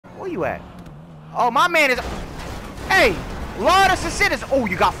Where you at? Oh, my man is... Hey, Lord of Citizens. Oh,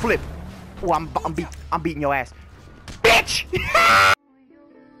 you got flipped. Oh, I'm beating your ass. Bitch! You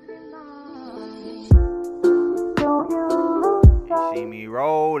see me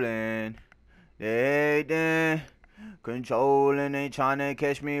rolling. They then controlling. They trying to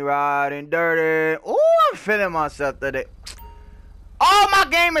catch me riding dirty. Oh, I'm feeling myself today. Oh, my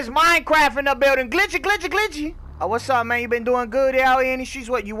game is Minecraft in the building. Glitchy. Oh, what's up, man? You been doing good out here in the streets?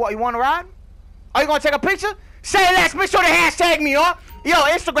 What, you want to ride? Are you going to take a picture? Say less. Make sure to hashtag me, huh? Yo,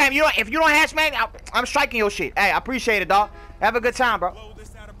 Instagram, if you don't hashtag, I'm striking your shit. Hey, I appreciate it, dog. Have a good time, bro.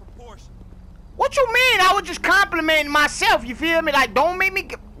 What you mean? I was just complimenting myself, you feel me? Like, don't make me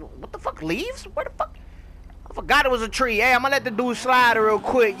get... What the fuck, leaves? Where the fuck? I forgot it was a tree. Hey, I'm gonna let the dude slide real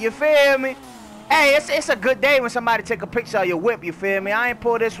quick, you feel me? Hey, it's a good day when somebody take a picture of your whip, you feel me? I ain't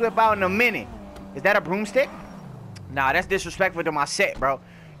pulled this whip out in a minute. Is that a broomstick? Nah, that's disrespectful to my set, bro.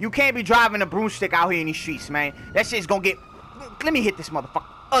 You can't be driving a broomstick out here in these streets, man. That shit's gonna get... Let me hit this motherfucker.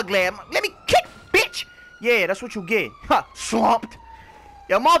 Ugly ass. Let me kick, bitch. Yeah, that's what you get. Huh, slumped.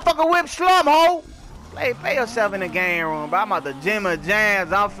 Your motherfucker whip slump, ho. Play yourself in the game room, bro. I'm about to gym of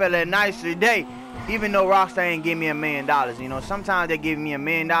jams. I'm feeling nice today. Even though Rockstar ain't give me $1 million, you know. Sometimes they give me $1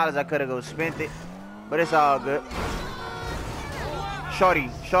 million. I could have go spent it. But it's all good. Shorty.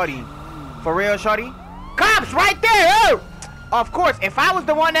 For real, shorty? Cops right there, oh! Of course, if I was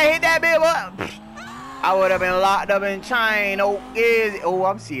the one that hit that bitch, I would have been locked up in chain. Oh,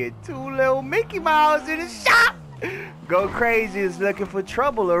 I'm seeing 2 little Mickey Mouse in the shop. Go Crazy is looking for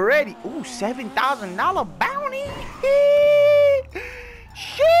trouble already. Ooh, $7,000 bounty.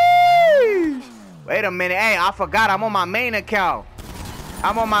 Sheesh. Wait a minute. Hey, I forgot. I'm on my main account.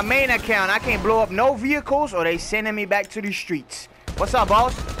 I can't blow up no vehicles or they sending me back to the streets. What's up,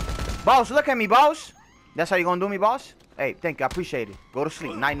 boss? Boss, look at me, boss. That's how you gonna do me, boss? Hey, thank you. I appreciate it. Go to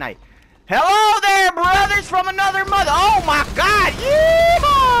sleep. Night. Hello there, brothers from another mother. Oh, my God.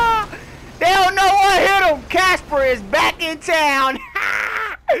 Yeah. They don't know what hit them. Casper is back in town.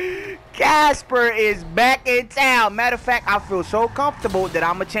 Casper is back in town. Matter of fact, I feel so comfortable that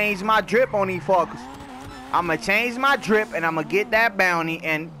I'm going to change my drip on these fuckers. I'm going to change my drip and I'm going to get that bounty.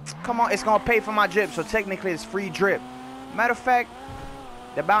 And come on, it's going to pay for my drip. So technically, it's free drip. Matter of fact,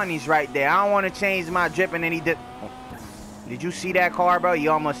 the bounty's right there. I don't want to change my drip and then he did. Did you see that car, bro?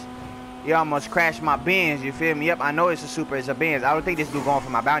 You almost crashed my Benz. You feel me? Yep, I know it's a Benz. I don't think this dude going for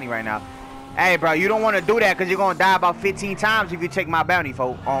my bounty right now. Hey, bro, you don't want to do that because you're going to die about 15 times if you take my bounty,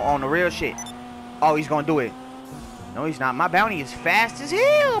 folks, on the real shit. Oh, he's going to do it. No, he's not. My bounty is fast as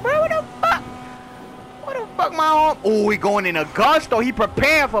hell, bro. What the fuck? What the fuck, my arm? Oh, he going in a gusto. He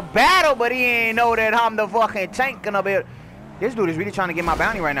preparing for battle, but he ain't know that I'm the fucking tank in a bit. This dude is really trying to get my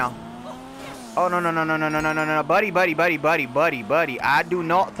bounty right now. Oh, no. Buddy. I do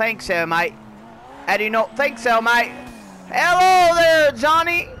not think so, mate. Hello there,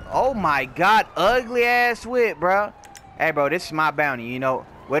 Johnny. Oh, my God. Ugly ass whip, bro. Hey, bro, this is my bounty, you know.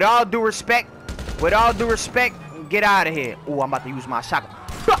 With all due respect, get out of here. Oh, I'm about to use my shotgun.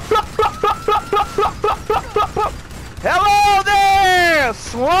 Hello there,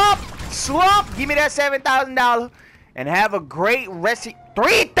 slump. Give me that $7,000 and have a great rest of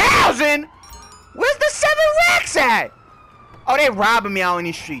 3,000. Where's the 7 racks at? Oh, they robbing me out in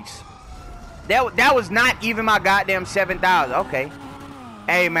these streets. That was not even my goddamn 7,000. Okay.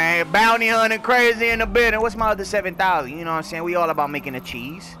 Hey, man, bounty hunting crazy in the building. What's my other 7,000? You know what I'm saying? We all about making the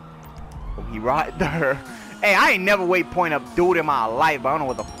cheese. Oh, he right there. Hey, I ain't never waypoint a dude in my life, but I don't know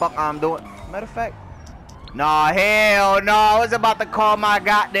what the fuck I'm doing. Matter of fact. Nah, hell no. I was about to call my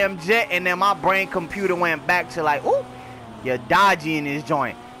goddamn jet, and then my brain computer went back to like, ooh, you're dodgy in this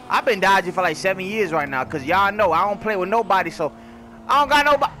joint. I've been dodging for like 7 years right now, because y'all know I don't play with nobody, so I don't got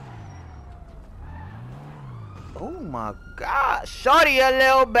nobody. Oh, my God. Shorty a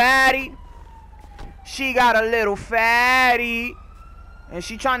little baddie. She got a little fatty. And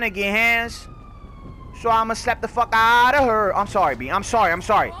she trying to get hands. So I'm going to slap the fuck out of her. I'm sorry, B. I'm sorry. I'm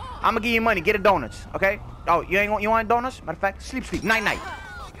going to give you money. Get a donuts, okay? Oh, you want donuts? Matter of fact, sleep. Night.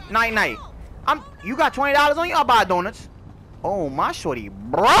 You got $20 on you? I'll buy donuts. Oh, my shorty,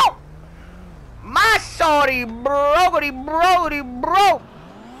 bro. My shorty, bro.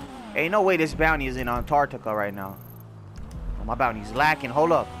 Ain't no way this bounty is in Antarctica right now. Oh, my bounty's lacking.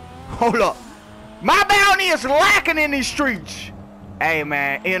 Hold up. My bounty is lacking in these streets. Hey,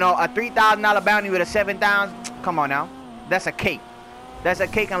 man, you know, a $3,000 bounty with a 7,000. Come on now. That's a cake. That's a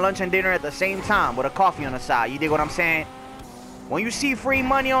cake and lunch and dinner at the same time with a coffee on the side. You dig what I'm saying? When you see free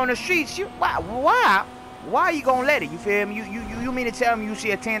money on the streets, why are you gonna let it? You feel me? You mean to tell me you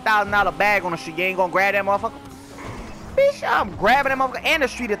see a $10,000 bag on the street, you ain't gonna grab that motherfucker? Bitch, I'm grabbing him up and the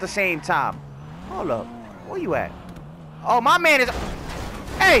street at the same time. Hold up. Where you at? Oh, my man is...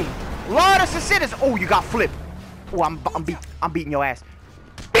 Hey, Lord of Citizens. Oh, you got flipped. Oh, I'm beating your ass.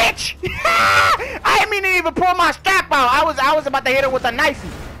 Bitch! I didn't mean to even pull my strap out. I was about to hit her with a knifey.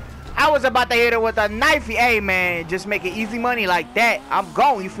 Hey, man, just making easy money like that. I'm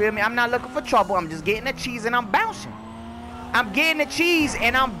going, you feel me? I'm not looking for trouble. I'm just getting the cheese and I'm bouncing.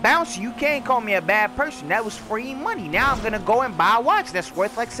 You can't call me a bad person. That was free money. Now I'm going to go and buy a watch that's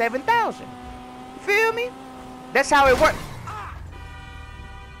worth like $7,000. You feel me? That's how it works.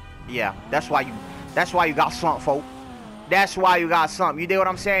 Yeah, that's why you got slumped, folk. That's why you got slumped. You dig what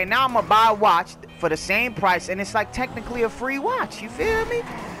I'm saying? Now I'm going to buy a watch for the same price, and it's like technically a free watch. You feel me?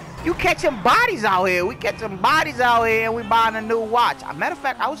 You catching bodies out here. We catching bodies out here, and we buying a new watch. As a matter of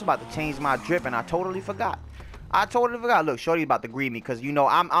fact, I was about to change my drip, and I totally forgot. Look, Shorty's about to greet me, because, you know,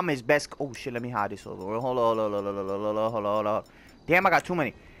 I'm his best. Oh, shit, let me hide this. Hold on. Damn, I got too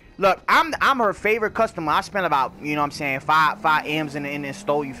many. Look, I'm her favorite customer. I spent about, you know what I'm saying, 5 M's in the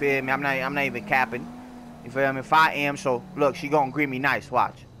store, you feel me? I'm not even capping. You feel me? 5 M's, so, look, she gonna greet me nice.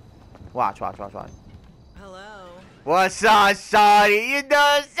 Watch. Hello. What's up, Shorty? You know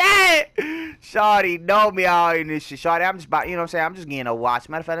what I'm saying? Shorty know me out in this shit. Shorty, I'm just about, you know what I'm saying? I'm just getting a watch.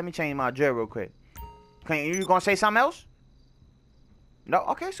 Matter of fact, let me change my drip real quick. You gonna say something else? No?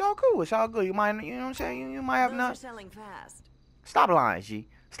 Okay, it's all cool. It's all good. You might, you know what I'm saying? You might have not. Selling fast. Stop lying, G.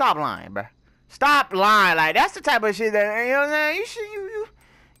 Stop lying, bruh. Stop lying. Like, that's the type of shit that, you know what I'm saying? You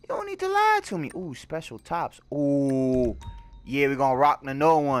don't need to lie to me. Ooh, special tops. Ooh. Yeah, we're gonna rock the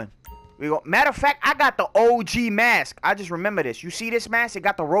no one. Matter of fact, I got the OG mask. I just remember this. You see this mask? It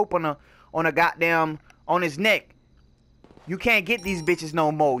got the rope on the goddamn, on his neck. You can't get these bitches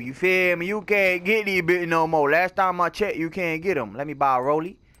no more. You feel me? You can't get these bitches no more. Last time I checked, you can't get them. Let me buy a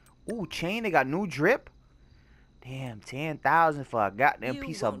rollie. Ooh, chain. They got new drip. Damn, 10,000 for a goddamn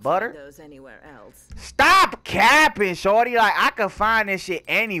piece of butter. Those anywhere else. Stop capping, Shorty. Like, I could find this shit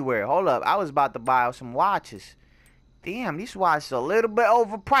anywhere. Hold up. I was about to buy some watches. Damn, these watches a little bit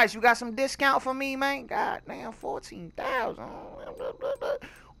overpriced. You got some discount for me, man? God damn, 14,000.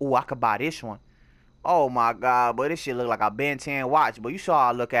 Ooh, I could buy this one. Oh my God, but this shit look like a Ben 10 watch. But you saw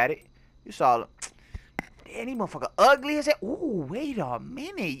I look at it. You saw. Damn, these motherfucker ugly as that. Ooh, wait a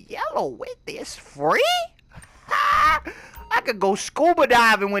minute. Yellow with this free? I could go scuba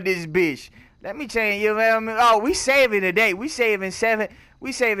diving with this bitch. Let me tell you, man. Oh, we saving today. We saving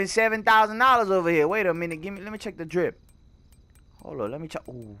 $7,000 over here. Wait a minute. Let me check the drip. Hold on. Let me check.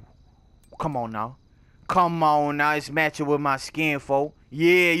 Ooh. Come on now. It's matching with my skin, folk.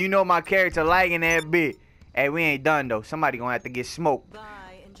 Yeah, you know my character liking that bit. Hey, we ain't done though. Somebody gonna have to get smoked.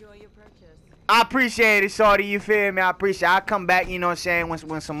 Bye. Enjoy your purchase. I appreciate it, Shorty. You feel me? I appreciate it. I'll come back, you know what I'm saying,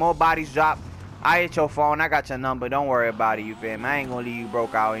 when some more bodies drop. I hit your phone. I got your number. Don't worry about it, you feel me? I ain't gonna leave you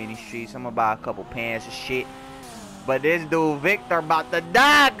broke out in these streets. I'm gonna buy a couple pants and shit. But this dude, Victor, about to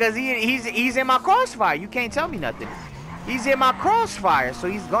die because he's in my crossfire. You can't tell me nothing. He's in my crossfire, so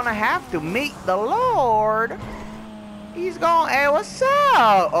he's gonna have to meet the Lord. He's gonna, hey, what's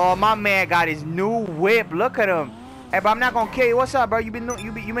up? Oh, my man got his new whip. Look at him. Hey, but I'm not gonna kill you. What's up, bro? You been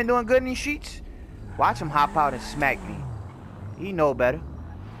doing good in these streets? Watch him hop out and smack me. He know better.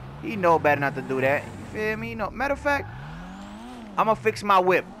 He know better not to do that. You feel me? No. Matter of fact, I'm gonna fix my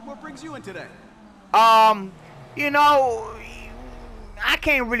whip. What brings you in today? You know, I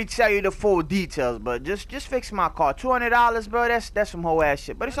can't really tell you the full details, but just fix my car. $200, bro. That's some whole ass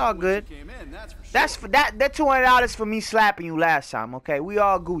shit, but it's all good. That's for that $200 for me slapping you last time. Okay, we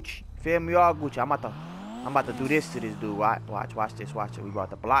all Gucci. Feel me? We all Gucci. I'm about to do this to this dude. Watch this. Watch it. We about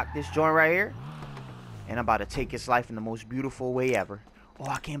to block this joint right here, and I'm about to take his life in the most beautiful way ever. Oh,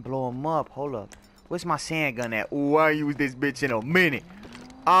 I can't blow him up. Hold up. Where's my sand gun at? Ooh, I use this bitch in a minute.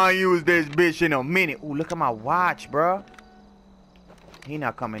 Ooh, look at my watch, bro. He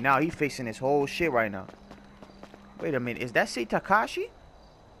not coming out. He fixing his whole shit right now. Wait a minute. Is that Sei Takashi?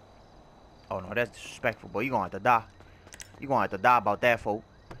 Oh, no. That's disrespectful, boy. You gonna have to die. You gonna have to die about that, folk.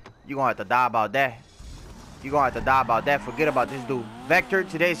 You gonna have to die about that. You gonna have to die about that. Forget about this dude. Vector,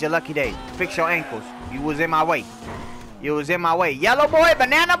 today's your lucky day. Fix your ankles. You was in my way. You was in my way. Yellow boy,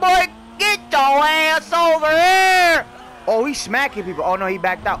 banana boy, get your ass over here. Oh, he's smacking people. Oh, no, he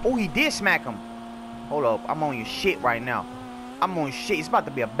backed out. Oh, he did smack him. Hold up. I'm on your shit right now. I'm on shit. It's about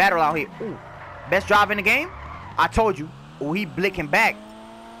to be a battle out here. Ooh. Best driver in the game? I told you. Oh, he blicking back.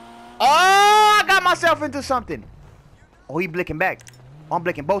 Oh, I got myself into something. Oh, he blicking back. Oh, I'm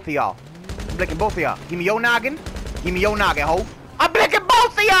blicking both of y'all. I'm blicking both of y'all. Give me your noggin. Give me your noggin, ho. I'm blicking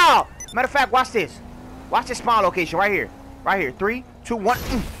both of y'all. Matter of fact, watch this. Watch this spawn location right here. Right here. 3, 2, 1.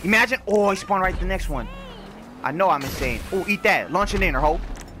 Imagine. Oh, he spawned right to the next one. I know I'm insane. Ooh, eat that. Launch it in her, ho.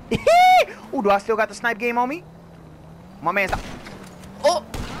 Ooh, do I still got the snipe game on me? My man's... Oh!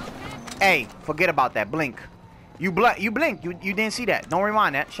 Hey, forget about that. Blink. You blink. You didn't see that. Don't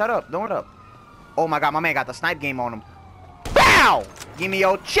rewind that. Shut up. Don't up. Oh, my God. My man got the snipe game on him. Bow! Give me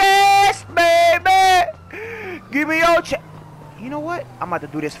your chest, baby! Give me your chest. You know what? I'm about to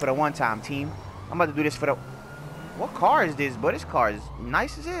do this for the one time, team. I'm about to do this for the... What car is this? But this car is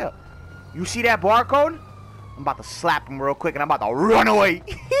nice as hell. You see that barcode? I'm about to slap him real quick and I'm about to run away.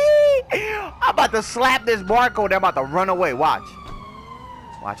 I'm about to slap this barcode and I'm about to run away. Watch.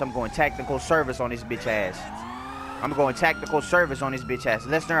 Watch, I'm going technical service on this bitch ass. I'm going technical service on this bitch ass.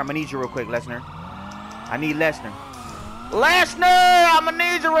 Lesnar, I'm gonna need you real quick, Lesnar. I need Lesnar. Lesnar, I'm gonna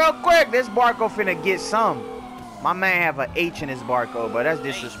need you real quick. This barcode finna get some. My man have an H in his barcode, but that's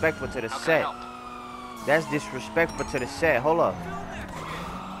disrespectful to the set. That's disrespectful to the set. Hold up.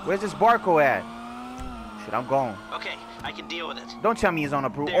 Where's this barcode at? Shit, I'm gone. Okay, I can deal with it. Don't tell me he's on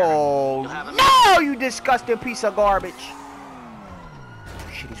approval. There. Oh, no, you disgusting piece of garbage.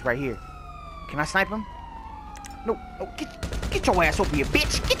 Shit, he's right here. Can I snipe him? No, no, get your ass over here,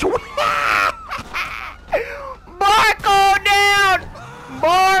 bitch. Get your... Barcode down!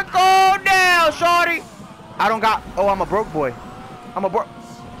 Barcode down, shorty! I don't got... Oh, I'm a broke boy. I'm a broke...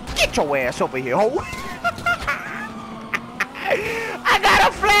 Get your ass over here, ho. I got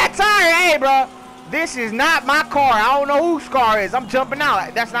a flat tire. Hey, bro. This is not my car. I don't know whose car it is. I'm jumping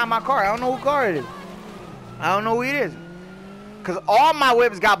out. That's not my car. I don't know whose car it is. I don't know who it is. Because all my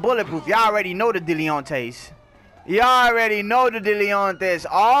whips got bulletproof. Y'all already know the DeLeontes. Y'all already know the DeLeontes.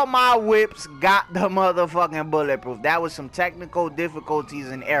 All my whips got the motherfucking bulletproof. That was some technical difficulties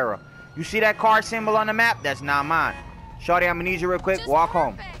and error. You see that car symbol on the map? That's not mine. Shorty, I'm going to need you real quick. Walk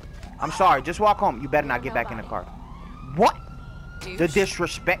home. I'm sorry. Just walk home. You better not get back in the car. What? The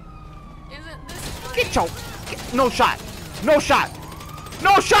disrespect. Get your... No shot. No shot.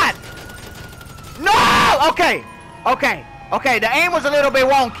 No shot. No! Okay. Okay. Okay. The aim was a little bit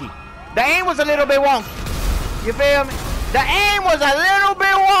wonky. The aim was a little bit wonky. You feel me? The aim was a little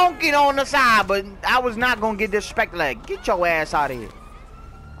bit wonky on the side, but I was not going to get disrespected. Like, get your ass out of here.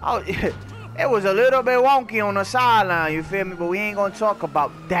 Oh, it was a little bit wonky on the sideline, you feel me? But we ain't going to talk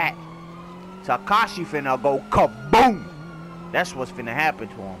about that. Takashi finna go kaboom. That's what's finna happen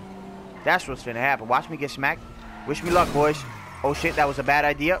to him. That's what's finna happen. Watch me get smacked. Wish me luck, boys. Oh, shit, that was a bad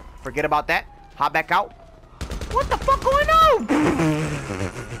idea. Forget about that. Hop back out. What the fuck going on?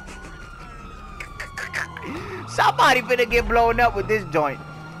 Somebody finna get blown up with this joint.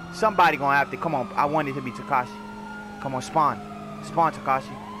 Somebody gonna have to. Come on. I want it to be Takashi. Come on, spawn. Spawn,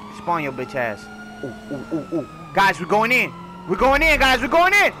 Takashi. Spawn your bitch ass. Ooh, ooh, ooh, ooh. Guys, we're going in. We're going in, guys. We're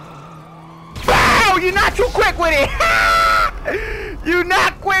going in. Wow, you're not too quick with it. You're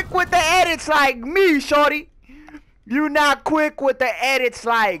not quick with the edits like me, shorty. You're not quick with the edits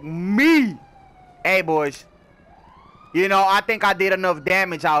like me. Hey, boys. You know, I think I did enough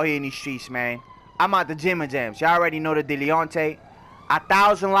damage out here in these streets, man. I'm out the Jimmy Jams. Y'all already know the DeLeonte.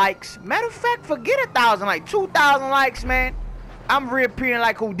 1,000 likes. Matter of fact, forget 1,000 likes. 2,000 likes, man. I'm reappearing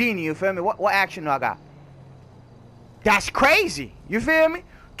like Houdini, you feel me? What action do I got? That's crazy. You feel me?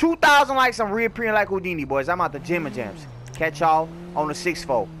 2,000 likes, I'm reappearing like Houdini, boys. I'm out the Jimmy Jams. Catch y'all on the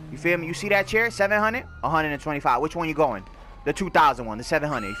 6-4. You feel me? You see that chair? 700? 125. Which one you going? The 2,000 one, the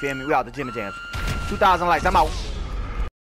 700. You feel me? We out the Jimmy Jams. 2,000 likes. I'm out.